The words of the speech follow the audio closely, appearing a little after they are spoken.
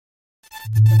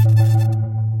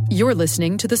You're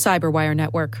listening to the Cyberwire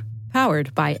Network,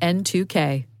 powered by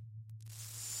N2K.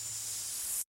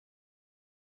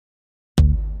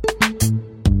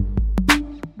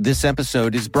 This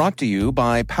episode is brought to you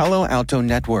by Palo Alto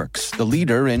Networks, the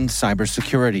leader in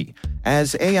cybersecurity.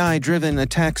 As AI-driven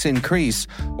attacks increase,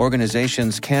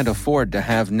 organizations can't afford to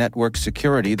have network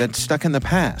security that's stuck in the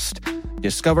past.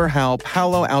 Discover how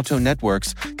Palo Alto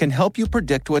Networks can help you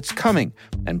predict what's coming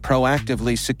and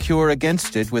proactively secure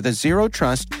against it with a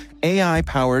zero-trust,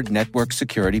 AI-powered network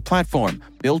security platform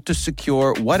built to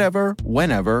secure whatever,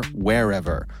 whenever,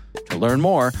 wherever. To learn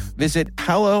more, visit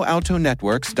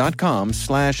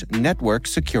paloaltonetworks.com/network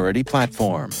security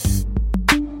platform.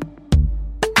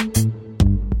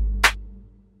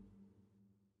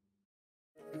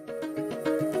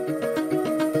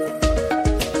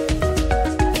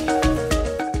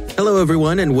 Hello,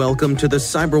 everyone, and welcome to the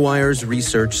CyberWire's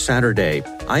Research Saturday.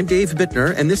 I'm Dave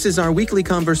Bittner, and this is our weekly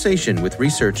conversation with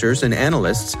researchers and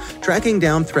analysts tracking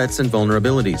down threats and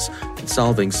vulnerabilities and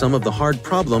solving some of the hard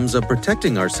problems of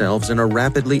protecting ourselves in a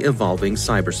rapidly evolving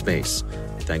cyberspace.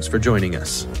 Thanks for joining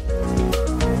us.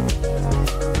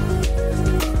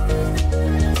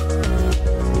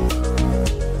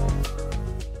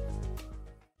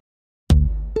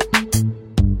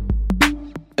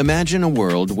 Imagine a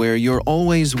world where you're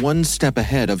always one step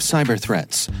ahead of cyber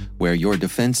threats, where your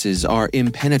defenses are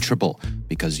impenetrable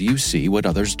because you see what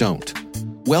others don't.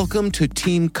 Welcome to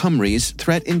Team Cymru's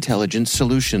Threat Intelligence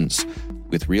Solutions.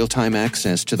 With real-time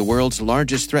access to the world's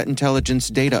largest threat intelligence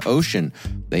data ocean,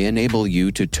 they enable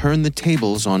you to turn the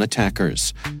tables on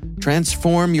attackers.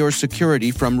 Transform your security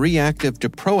from reactive to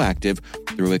proactive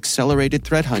through accelerated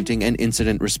threat hunting and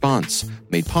incident response,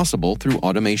 made possible through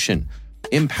automation.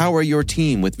 Empower your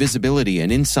team with visibility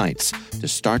and insights to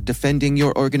start defending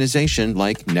your organization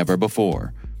like never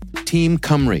before. Team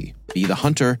Cymru. Be the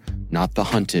hunter, not the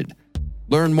hunted.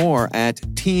 Learn more at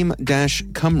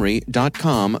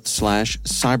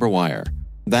team-cymru.com/cyberwire.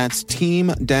 That's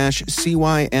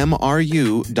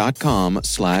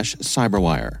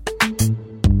team-cymru.com/cyberwire.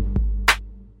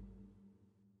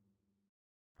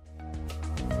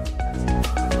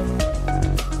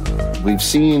 We've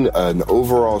seen an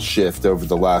overall shift over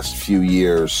the last few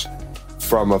years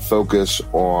from a focus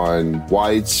on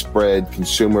widespread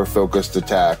consumer-focused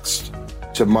attacks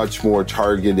to much more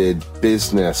targeted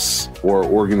business or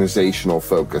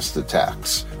organizational-focused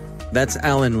attacks. That's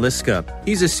Alan Liska.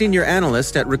 He's a senior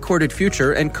analyst at Recorded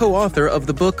Future and co-author of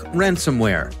the book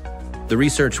Ransomware. The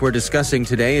research we're discussing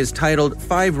today is titled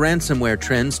 5 Ransomware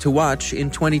Trends to Watch in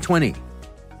 2020.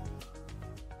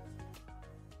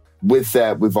 With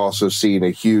that, we've also seen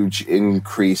a huge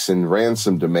increase in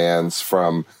ransom demands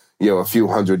from, a few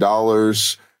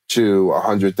 $100s to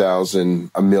 $100,000,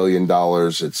 $1 million,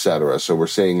 et cetera. So we're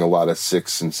seeing a lot of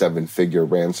 6- and 7-figure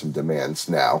ransom demands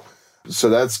now. So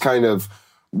that's kind of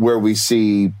where we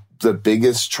see the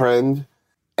biggest trend.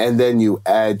 And then you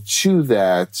add to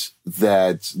that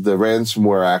the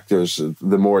ransomware actors,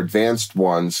 the more advanced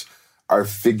ones, are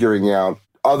figuring out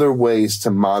other ways to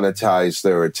monetize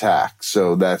their attack.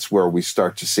 So that's where we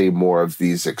start to see more of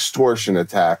these extortion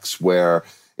attacks where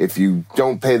if you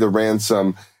don't pay the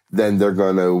ransom, then they're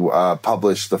going to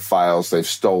publish the files they've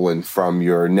stolen from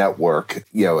your network,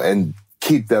 and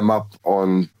keep them up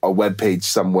on a web page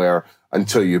somewhere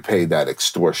until you pay that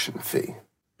extortion fee.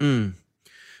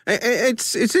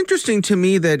 It's interesting to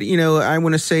me that, I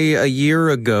want to say a year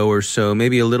ago or so,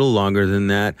 maybe a little longer than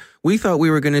that, we thought we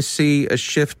were going to see a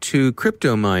shift to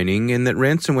crypto mining and that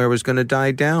ransomware was going to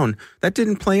die down. That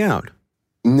didn't play out.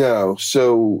 No.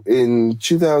 So in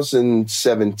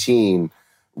 2017,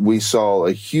 we saw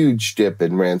a huge dip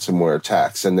in ransomware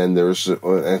attacks, and then there's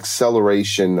an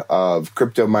acceleration of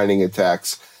crypto mining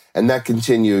attacks, and that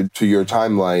continued to your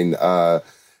timeline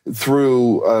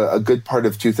through a good part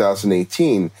of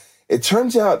 2018. It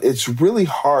turns out it's really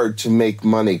hard to make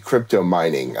money crypto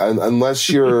mining unless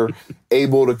you're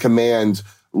able to command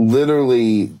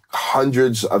literally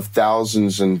hundreds of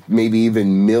thousands and maybe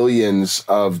even millions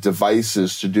of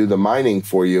devices to do the mining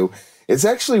for you. It's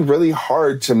actually really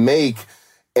hard to make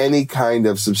any kind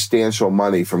of substantial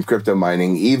money from crypto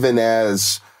mining, even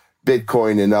as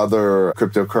Bitcoin and other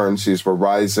cryptocurrencies were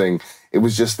rising. It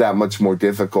was just that much more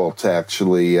difficult to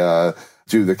actually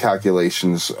do the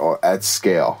calculations at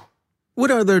scale.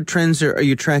 What other trends are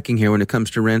you tracking here when it comes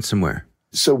to ransomware?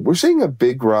 So we're seeing a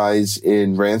big rise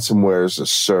in ransomware as a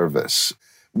service,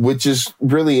 which is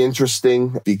really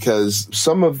interesting because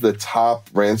some of the top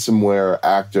ransomware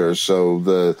actors, so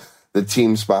the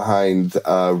teams behind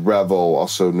Revel,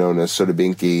 also known as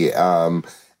Sodabinki,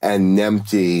 and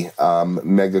Nemty,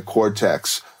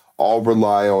 Megacortex, all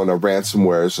rely on a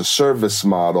ransomware as a service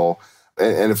model.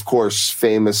 And of course,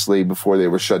 famously, before they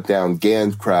were shut down,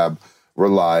 GandCrab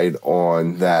relied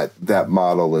on that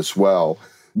model as well.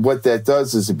 What that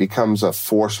does is it becomes a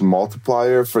force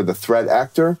multiplier for the threat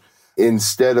actor.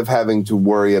 Instead of having to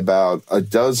worry about a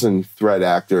dozen threat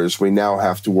actors, we now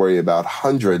have to worry about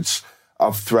hundreds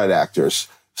of threat actors.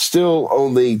 Still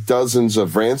only dozens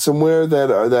of ransomware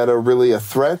that are really a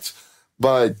threat,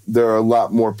 but there are a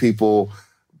lot more people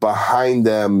behind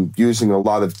them using a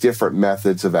lot of different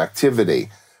methods of activity,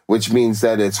 which means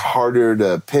that it's harder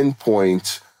to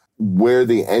pinpoint where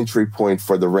the entry point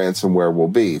for the ransomware will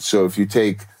be. So if you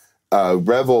take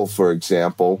Revel, for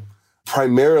example,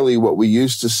 primarily what we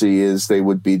used to see is they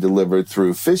would be delivered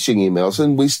through phishing emails,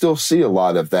 and we still see a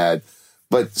lot of that.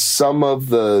 But some of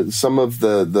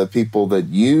the people that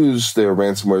use their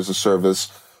ransomware as a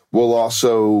service will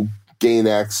also gain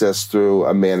access through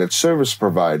a managed service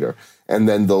provider, and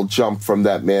then they'll jump from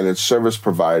that managed service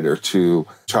provider to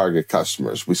target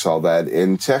customers. We saw that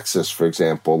in Texas, for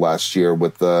example, last year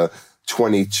with the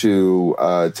 22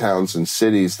 towns and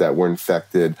cities that were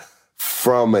infected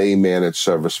from a managed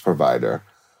service provider.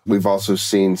 We've also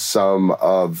seen some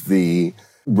of the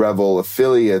Revel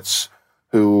affiliates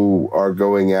who are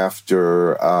going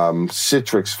after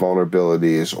Citrix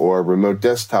vulnerabilities or remote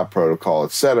desktop protocol,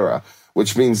 et cetera,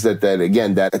 which means that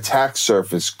again, that attack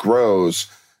surface grows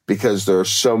because there are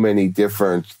so many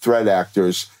different threat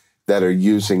actors that are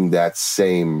using that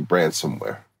same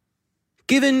ransomware.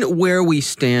 Given where we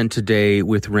stand today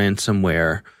with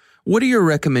ransomware, what are your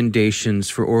recommendations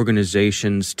for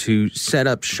organizations to set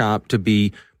up shop to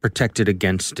be protected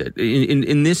against it?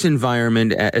 In this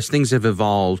environment, as things have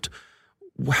evolved,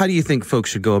 how do you think folks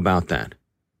should go about that?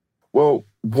 Well,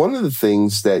 one of the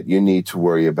things that you need to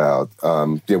worry about,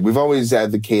 we've always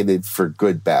advocated for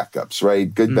good backups,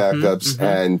 right? Good backups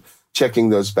and checking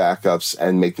those backups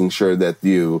and making sure that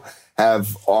you have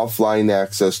offline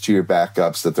access to your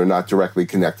backups, that they're not directly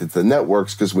connected to the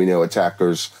networks, because we know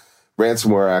attackers,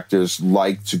 ransomware actors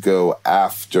like to go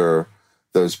after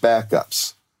those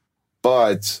backups.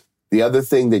 But the other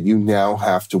thing that you now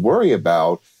have to worry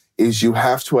about is you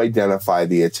have to identify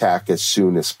the attack as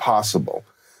soon as possible.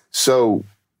 So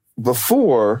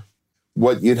before,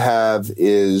 what you'd have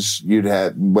is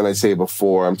when I say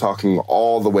before, I'm talking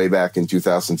all the way back in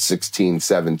 2016,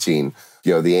 17,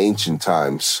 the ancient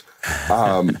times.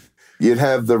 You'd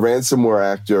have the ransomware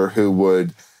actor who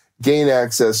would gain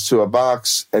access to a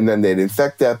box, and then they'd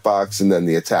infect that box, and then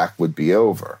the attack would be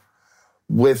over.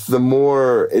 With the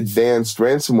more advanced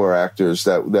ransomware actors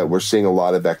that we're seeing a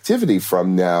lot of activity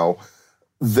from now,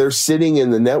 they're sitting in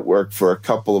the network for a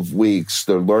couple of weeks.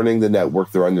 They're learning the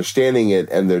network, they're understanding it,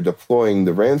 and they're deploying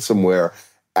the ransomware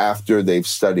after they've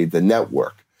studied the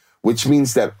network, which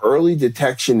means that early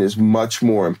detection is much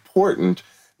more important,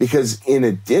 because in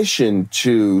addition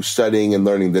to studying and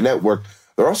learning the network,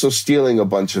 they're also stealing a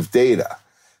bunch of data.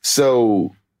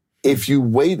 So if you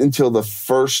wait until the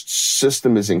first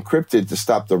system is encrypted to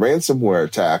stop the ransomware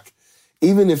attack,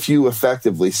 even if you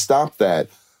effectively stop that,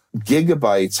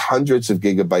 gigabytes, hundreds of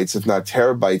gigabytes, if not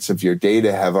terabytes of your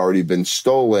data have already been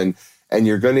stolen, and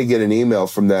you're going to get an email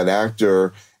from that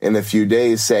actor in a few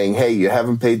days saying, hey, you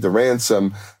haven't paid the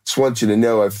ransom. Just want you to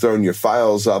know I've thrown your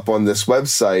files up on this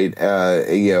website,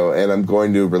 and I'm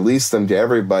going to release them to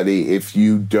everybody if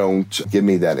you don't give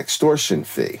me that extortion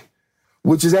fee.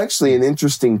 Which is actually an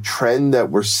interesting trend that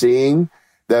we're seeing.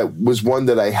 That was one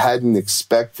that I hadn't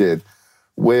expected,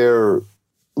 where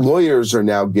lawyers are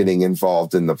now getting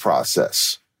involved in the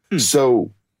process.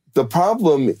 So the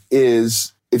problem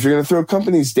is, if you're going to throw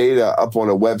companies' data up on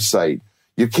a website,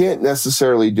 you can't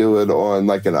necessarily do it on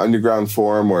like an underground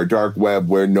forum or a dark web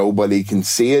where nobody can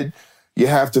see it. You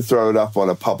have to throw it up on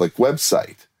a public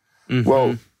website.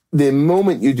 Well, the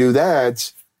moment you do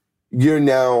that, you're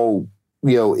now,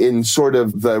 in sort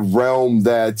of the realm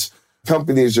that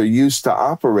companies are used to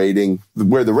operating,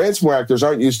 where the ransomware actors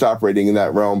aren't used to operating in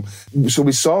that realm. So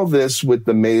we saw this with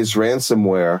the Maze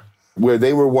ransomware, where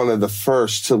they were one of the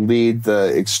first to lead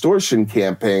the extortion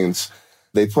campaigns.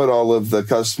 They put all of the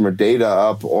customer data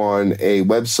up on a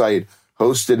website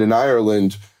hosted in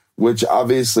Ireland, which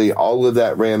obviously all of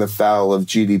that ran afoul of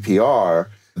GDPR.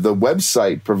 The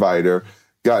website provider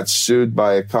got sued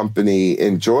by a company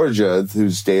in Georgia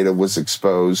whose data was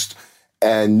exposed.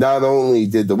 And not only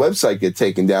did the website get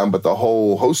taken down, but the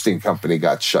whole hosting company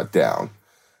got shut down.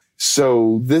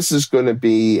 So this is going to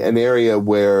be an area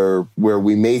where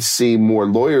we may see more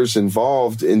lawyers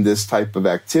involved in this type of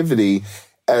activity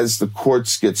as the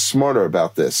courts get smarter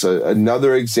about this.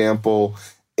 Another example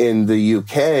in the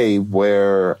UK,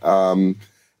 where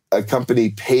a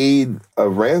company paid a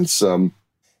ransom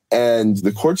And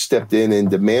the court stepped in and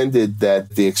demanded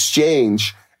that the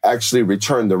exchange actually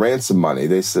return the ransom money.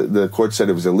 The court said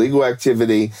it was illegal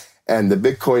activity, and the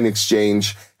Bitcoin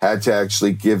exchange had to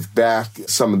actually give back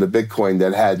some of the Bitcoin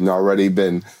that hadn't already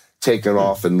been taken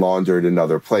off and laundered in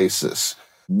other places.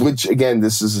 Which, again,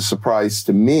 this is a surprise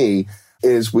to me,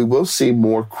 is we will see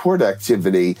more court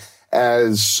activity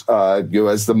as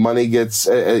as the money gets,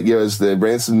 as the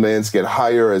ransom demands get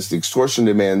higher, as the extortion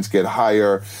demands get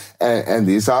higher, and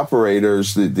these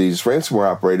operators, these ransomware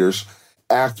operators,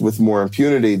 act with more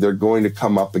impunity. They're going to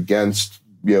come up against,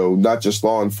 not just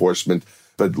law enforcement,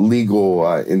 but legal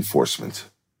enforcement.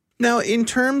 Now, in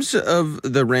terms of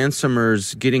the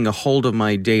ransomers getting a hold of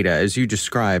my data, as you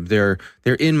described, they're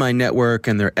in my network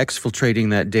and they're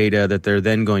exfiltrating that data that they're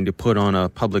then going to put on a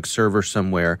public server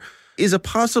somewhere. Is a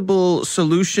possible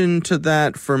solution to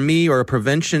that for me, or a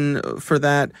prevention for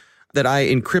that I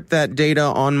encrypt that data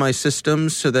on my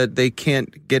systems so that they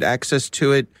can't get access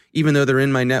to it, even though they're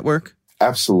in my network?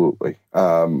 Absolutely.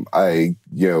 I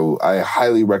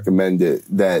highly recommend it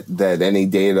that any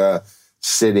data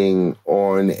sitting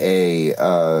on a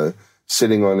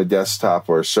desktop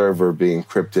or a server be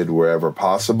encrypted wherever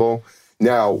possible.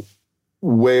 Now,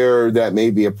 where that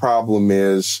may be a problem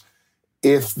is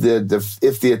if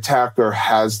the attacker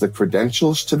has the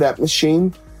credentials to that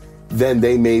machine, then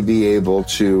they may be able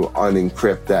to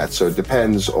unencrypt that. So it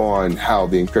depends on how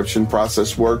the encryption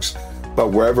process works. But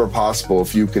wherever possible,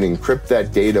 if you can encrypt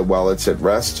that data while it's at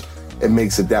rest, it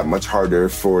makes it that much harder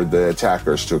for the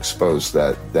attackers to expose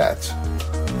that.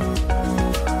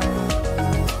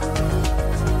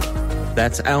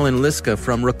 That's Alan Liska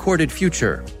from Recorded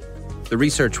Future. The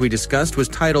research we discussed was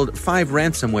titled 5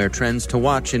 Ransomware Trends to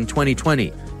Watch in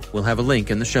 2020. We'll have a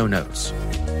link in the show notes.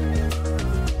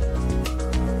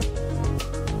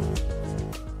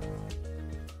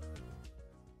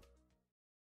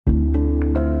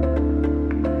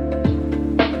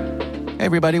 Hey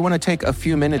everybody, I want to take a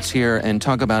few minutes here and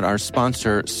talk about our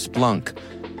sponsor, Splunk.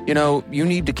 You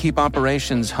need to keep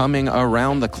operations humming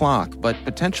around the clock, but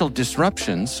potential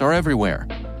disruptions are everywhere.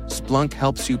 Splunk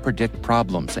helps you predict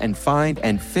problems and find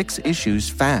and fix issues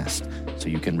fast, so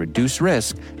you can reduce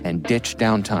risk and ditch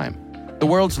downtime. The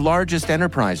world's largest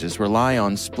enterprises rely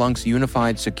on Splunk's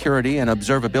unified security and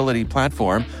observability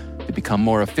platform to become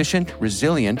more efficient,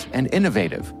 resilient, and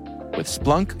innovative. With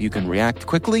Splunk, you can react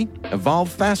quickly, evolve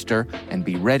faster, and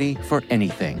be ready for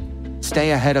anything.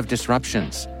 Stay ahead of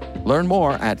disruptions. Learn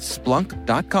more at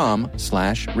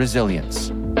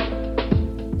splunk.com/resilience.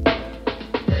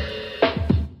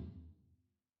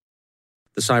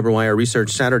 The CyberWire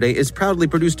Research Saturday is proudly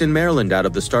produced in Maryland out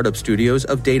of the startup studios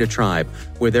of Data Tribe,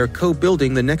 where they're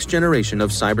co-building the next generation of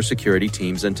cybersecurity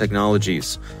teams and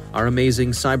technologies. Our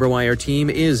amazing CyberWire team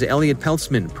is Elliot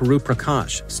Peltzman, Puru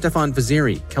Prakash, Stefan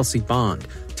Vaziri, Kelsey Bond,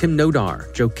 Tim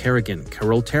Nodar, Joe Kerrigan,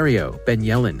 Carol Terrio, Ben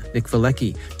Yellen, Nick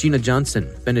Valecki, Gina Johnson,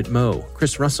 Bennett Moe,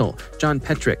 Chris Russell, John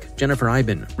Petrick, Jennifer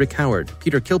Iben, Rick Howard,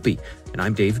 Peter Kilpie, and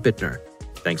I'm Dave Bittner.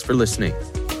 Thanks for listening.